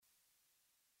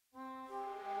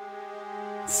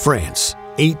France,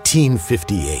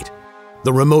 1858.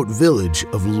 The remote village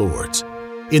of Lourdes.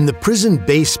 In the prison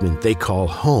basement they call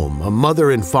home, a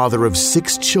mother and father of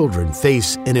 6 children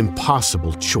face an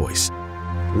impossible choice.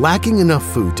 Lacking enough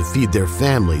food to feed their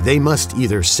family, they must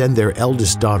either send their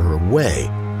eldest daughter away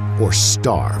or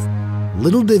starve.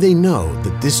 Little do they know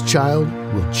that this child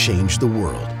will change the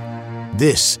world.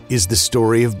 This is the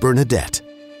story of Bernadette.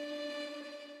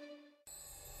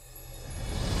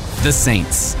 The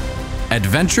Saints.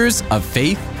 Adventures of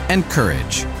Faith and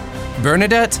Courage.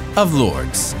 Bernadette of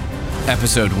Lourdes.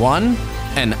 Episode 1,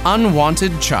 An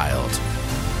Unwanted Child.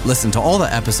 Listen to all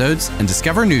the episodes and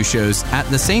discover new shows at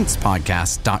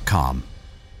thesaintspodcast.com.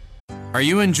 Are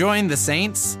you enjoying The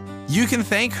Saints? You can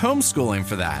thank homeschooling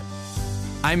for that.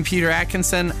 I'm Peter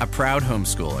Atkinson, a proud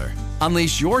homeschooler.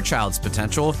 Unleash your child's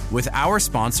potential with our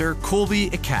sponsor, Colby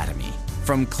Academy.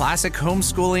 From classic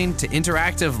homeschooling to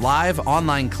interactive live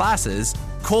online classes,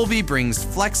 Colby brings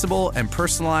flexible and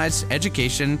personalized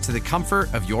education to the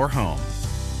comfort of your home.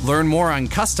 Learn more on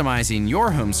customizing your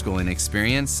homeschooling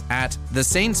experience at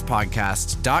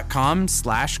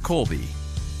thesaintspodcast.com/Colby.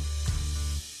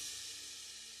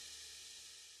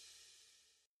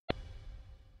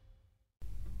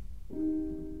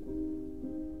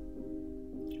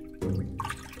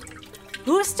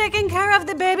 Who's taking care of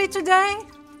the baby today?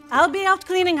 I'll be out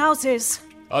cleaning houses.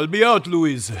 I'll be out,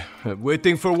 Louise.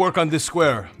 Waiting for work on the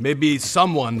square. Maybe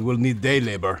someone will need day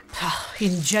labor.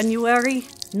 In January?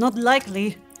 Not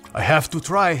likely. I have to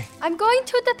try. I'm going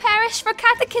to the parish for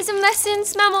catechism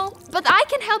lessons, Maman, but I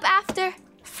can help after.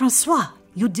 Francois,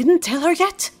 you didn't tell her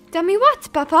yet? Tell me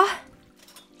what, Papa?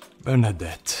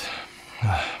 Bernadette,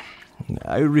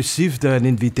 I received an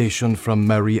invitation from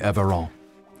Marie Averon.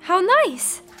 How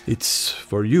nice. It's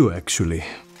for you, actually.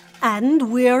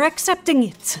 And we're accepting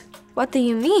it. What do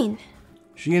you mean?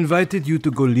 She invited you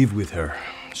to go live with her.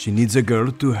 She needs a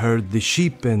girl to herd the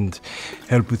sheep and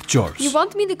help with chores. You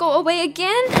want me to go away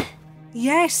again?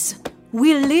 Yes.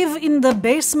 We live in the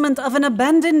basement of an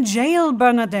abandoned jail,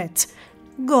 Bernadette.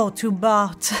 Go to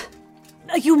Bart.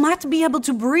 You might be able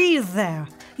to breathe there.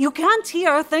 You can't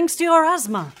hear thanks to your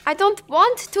asthma. I don't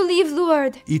want to leave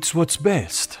Lourdes. It's what's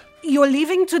best. You're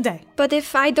leaving today. But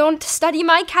if I don't study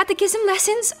my catechism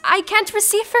lessons, I can't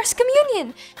receive First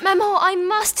Communion. Maman, I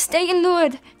must stay in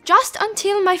Lourdes, just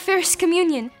until my First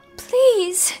Communion.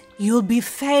 Please. You'll be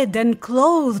fed and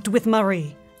clothed with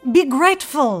Marie. Be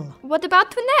grateful. What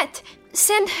about Toinette?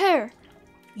 Send her.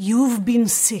 You've been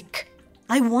sick.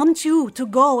 I want you to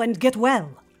go and get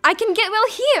well. I can get well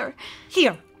here.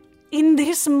 Here, in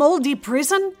this moldy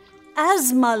prison,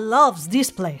 asthma loves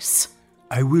this place.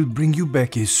 I will bring you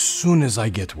back as soon as I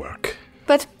get work.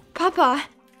 But, Papa,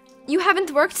 you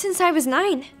haven't worked since I was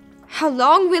 9. How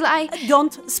long will I...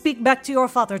 Don't speak back to your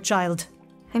father, child.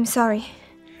 I'm sorry.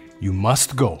 You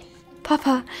must go.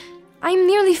 Papa, I'm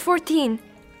nearly 14.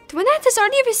 Toinette has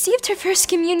already received her First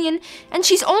Communion, and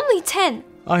she's only 10.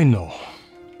 I know.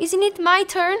 Isn't it my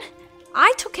turn?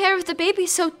 I took care of the baby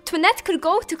so Toinette could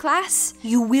go to class.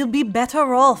 You will be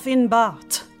better off in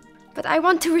Bart. But I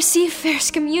want to receive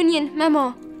First Communion,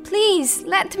 Maman. Please,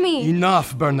 let me.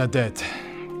 Enough, Bernadette.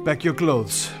 Pack your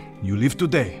clothes. You leave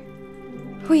today.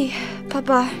 Oui,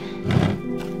 Papa.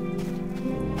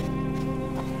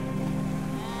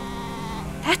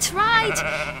 That's right.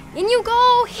 In you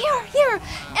go. Here.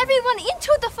 Everyone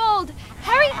into the fold.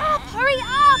 Hurry up.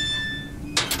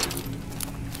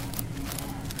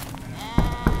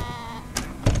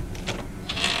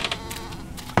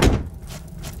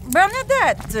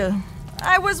 Bernadette,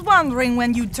 I was wondering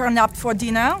when you'd turn up for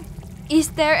dinner.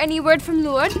 Is there any word from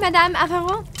Lourdes, Madame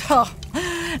Averon? Oh,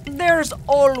 there's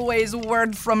always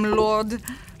word from Lourdes.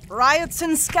 Riots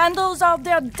and scandals are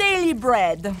their daily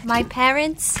bread. My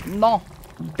parents? No,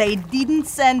 they didn't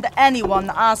send anyone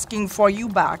asking for you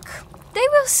back. They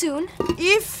will soon.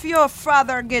 If your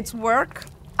father gets work...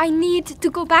 I need to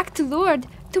go back to Lourdes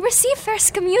to receive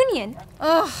First Communion.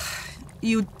 Ugh.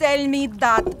 You tell me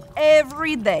that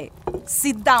every day.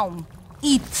 Sit down.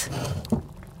 Eat.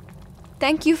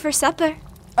 Thank you for supper.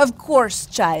 Of course,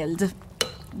 child.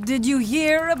 Did you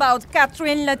hear about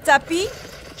Catherine Latapi?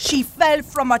 She fell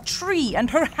from a tree and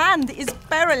her hand is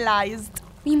paralyzed.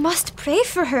 We must pray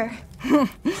for her.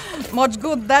 Much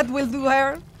good that will do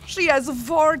her. She has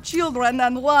 4 children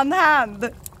and 1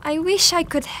 hand. I wish I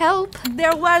could help.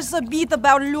 There was a bit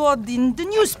about Lourdes in the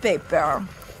newspaper.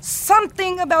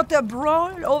 Something about a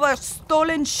brawl over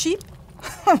stolen sheep.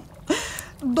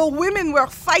 The women were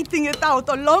fighting it out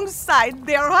alongside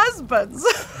their husbands.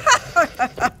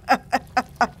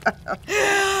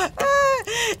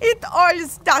 It all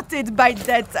started by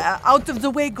that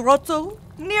out-of-the-way grotto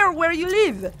near where you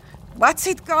live. What's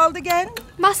it called again?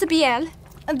 Massabielle.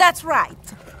 That's right.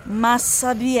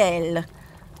 Massabielle.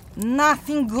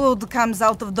 Nothing good comes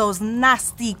out of those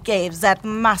nasty caves at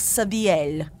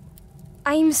Massabielle.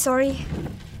 I'm sorry,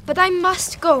 but I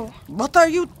must go. What are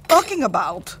you talking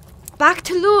about? Back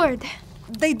to Lourdes.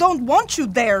 They don't want you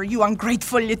there, you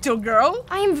ungrateful little girl.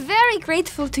 I am very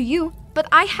grateful to you, but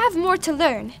I have more to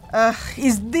learn.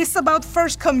 Is this about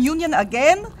First Communion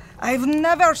again? I've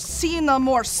never seen a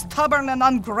more stubborn and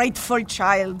ungrateful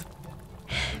child.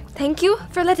 Thank you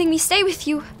for letting me stay with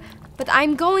you, but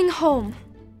I'm going home.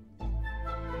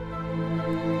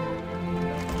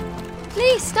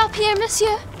 Please stop here,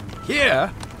 monsieur.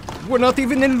 Here? We're not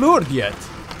even in Lourdes yet.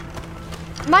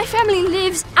 My family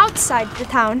lives outside the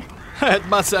town. At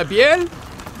Massabielle?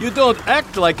 You don't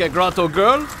act like a grotto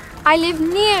girl. I live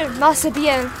near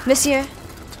Massabielle, monsieur.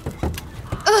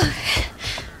 Ugh.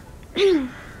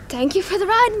 Thank you for the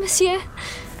ride, monsieur.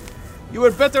 You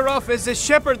were better off as a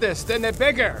shepherdess than a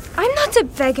beggar. I'm not a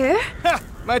beggar. Ha!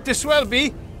 Might as well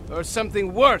be. Or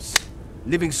something worse.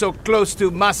 Living so close to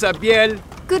Massabielle.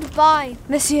 Goodbye,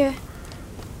 monsieur.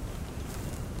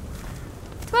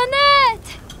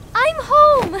 Bernadette! I'm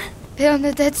home!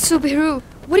 Bernadette Soubirous,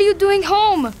 what are you doing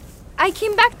home? I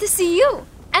came back to see you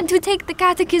and to take the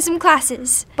catechism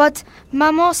classes. But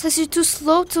Maman says you're too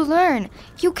slow to learn.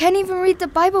 You can't even read the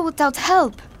Bible without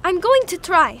help. I'm going to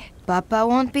try. Papa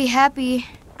won't be happy.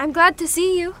 I'm glad to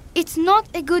see you. It's not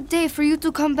a good day for you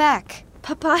to come back.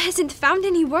 Papa hasn't found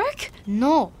any work?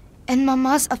 No, and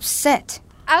Mama's upset.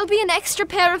 I'll be an extra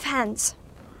pair of hands.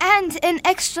 And an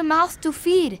extra mouth to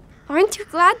feed. Aren't you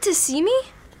glad to see me?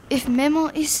 If Memo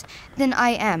is, then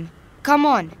I am. Come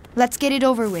on, let's get it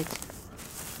over with.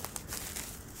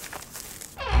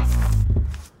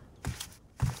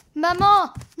 Maman,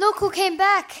 look who came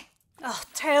back. Oh,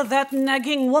 tell that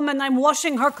nagging woman I'm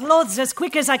washing her clothes as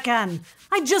quick as I can.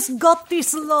 I just got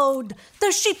this load.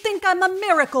 Does she think I'm a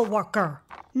miracle worker?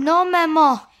 No,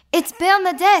 Maman, it's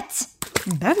Bernadette.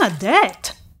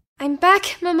 Bernadette? I'm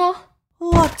back, Maman.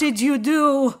 What did you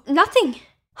do? Nothing.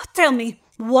 Tell me,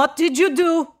 what did you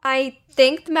do? I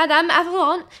thanked Madame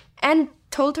Avalon and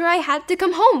told her I had to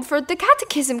come home for the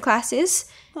catechism classes.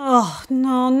 Oh,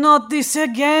 no, not this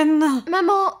again.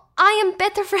 Maman, I am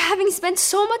better for having spent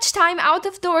so much time out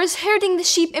of doors herding the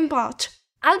sheep in Bart.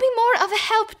 I'll be more of a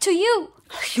help to you.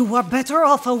 You are better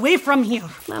off away from here.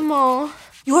 Maman.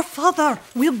 Your father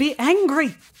will be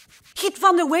angry. He'd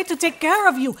found a way to take care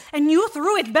of you, and you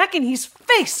threw it back in his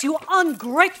face, you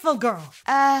ungrateful girl.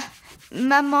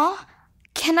 Maman,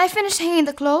 can I finish hanging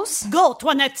the clothes? Go,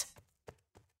 Toinette.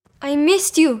 I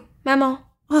missed you, Maman.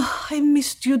 Oh, I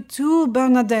missed you too,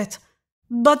 Bernadette.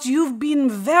 But you've been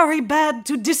very bad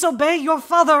to disobey your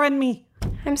father and me.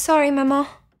 I'm sorry, Maman.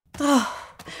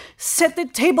 Set the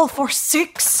table for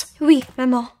 6. Oui,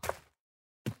 Maman.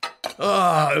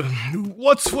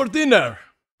 What's for dinner?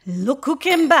 Look who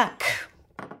came back.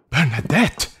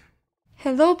 Bernadette!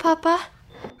 Hello, Papa.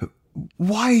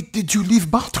 Why did you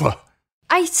leave Bartre?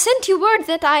 I sent you word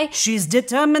that She's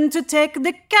determined to take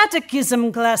the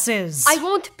catechism classes. I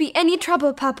won't be any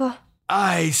trouble, Papa.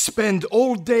 I spend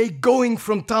all day going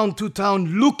from town to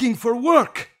town looking for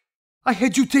work. I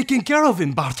had you taken care of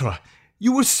in Bartre.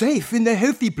 You were safe in a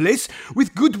healthy place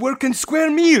with good work and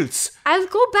square meals. I'll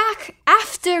go back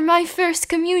after my first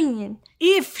communion.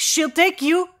 If she'll take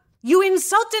you, you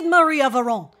insulted Marie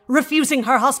Averon, refusing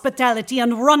her hospitality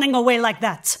and running away like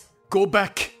that. Go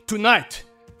back tonight,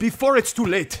 before it's too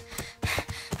late.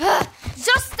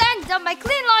 Just stand on my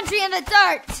clean laundry in the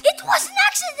dirt. It was an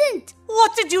accident.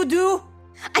 What did you do?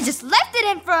 I just left it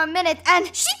in for a minute and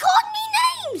she called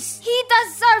me names. He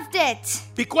deserved it.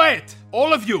 Be quiet,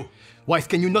 all of you. Wife,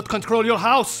 can you not control your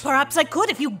house? Perhaps I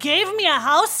could if you gave me a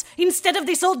house instead of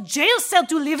this old jail cell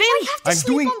to live in. I'm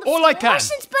doing all I can.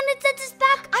 Since Bernadette is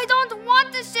back, I don't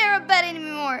want to share a bed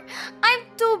anymore. I'm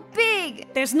too big.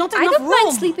 There's not I enough don't room.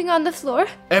 mind sleeping on the floor.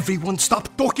 Everyone stop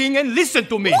talking and listen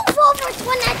to me. Move over,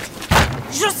 Toinette.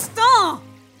 Justin!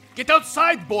 Get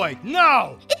outside, boy,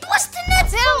 now! It was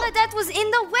Toinette's fault. Bernadette was in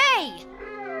the way.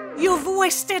 You've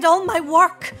wasted all my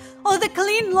work. All the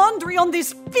clean laundry on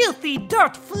this filthy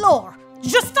dirt floor.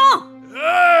 Justin!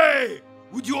 Hey!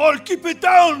 Would you all keep it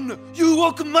down? You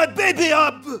woke my baby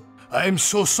up! I'm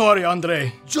so sorry,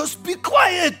 Andre. Just be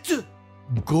quiet!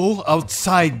 Go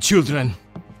outside, children.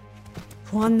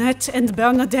 Juanette and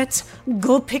Bernadette,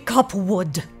 go pick up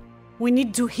wood. We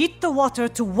need to heat the water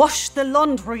to wash the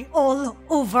laundry all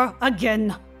over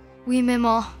again. Oui,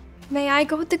 Maman. May I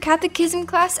go to catechism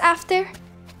class after?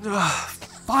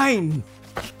 Fine.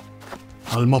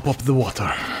 I'll mop up the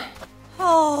water.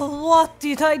 Oh, what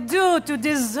did I do to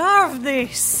deserve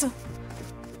this?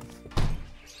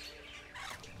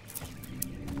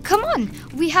 Come on,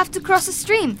 we have to cross a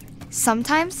stream.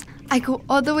 Sometimes I go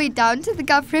all the way down to the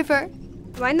Gulf River.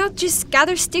 Why not just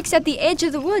gather sticks at the edge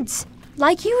of the woods,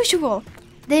 like usual?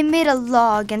 They made a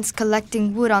law against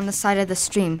collecting wood on the side of the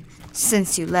stream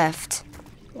since you left.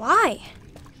 Why?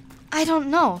 I don't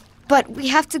know, but we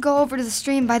have to go over to the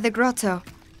stream by the grotto.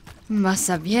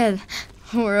 Masa bien.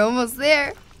 We're almost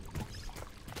there.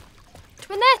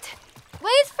 Toinette,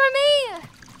 wait for me!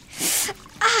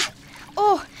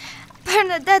 Oh,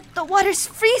 Bernadette, the water's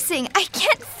freezing. I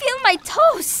can't feel my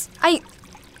toes. I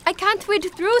can't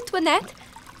wade through, Toinette.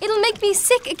 It'll make me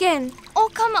sick again. Oh,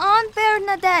 come on,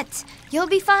 Bernadette. You'll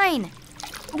be fine.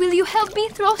 Will you help me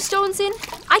throw stones in?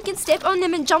 I can step on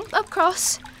them and jump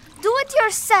across. Do it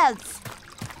yourself.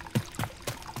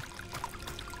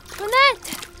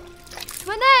 Toinette!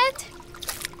 Toinette!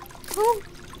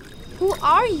 Who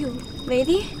are you,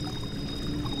 lady?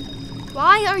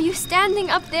 Why are you standing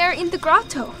up there in the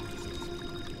grotto?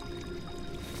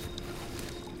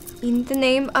 In the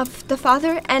name of the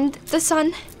Father and the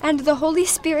Son and the Holy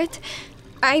Spirit,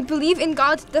 I believe in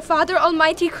God, the Father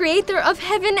Almighty, creator of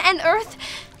heaven and earth.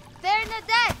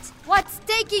 Bernadette, what's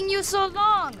taking you so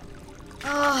long?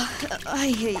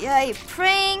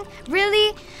 Praying?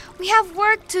 Really? We have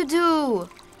work to do.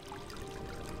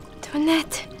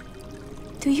 Toinette,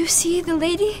 do you see the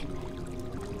lady?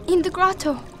 In the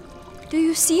grotto. Do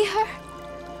you see her?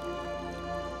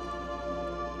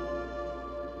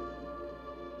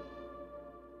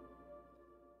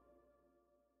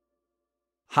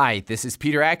 Hi, this is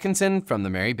Peter Atkinson from the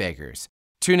Merry Beggars.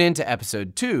 Tune in to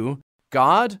episode 2,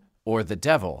 God or the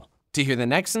Devil, to hear the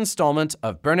next installment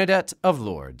of Bernadette of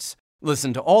Lourdes.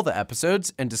 Listen to all the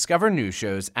episodes and discover new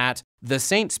shows at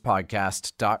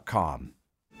thesaintspodcast.com.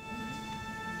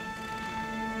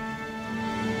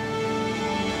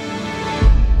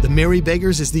 The Merry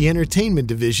Beggars is the entertainment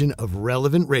division of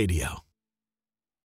Relevant Radio.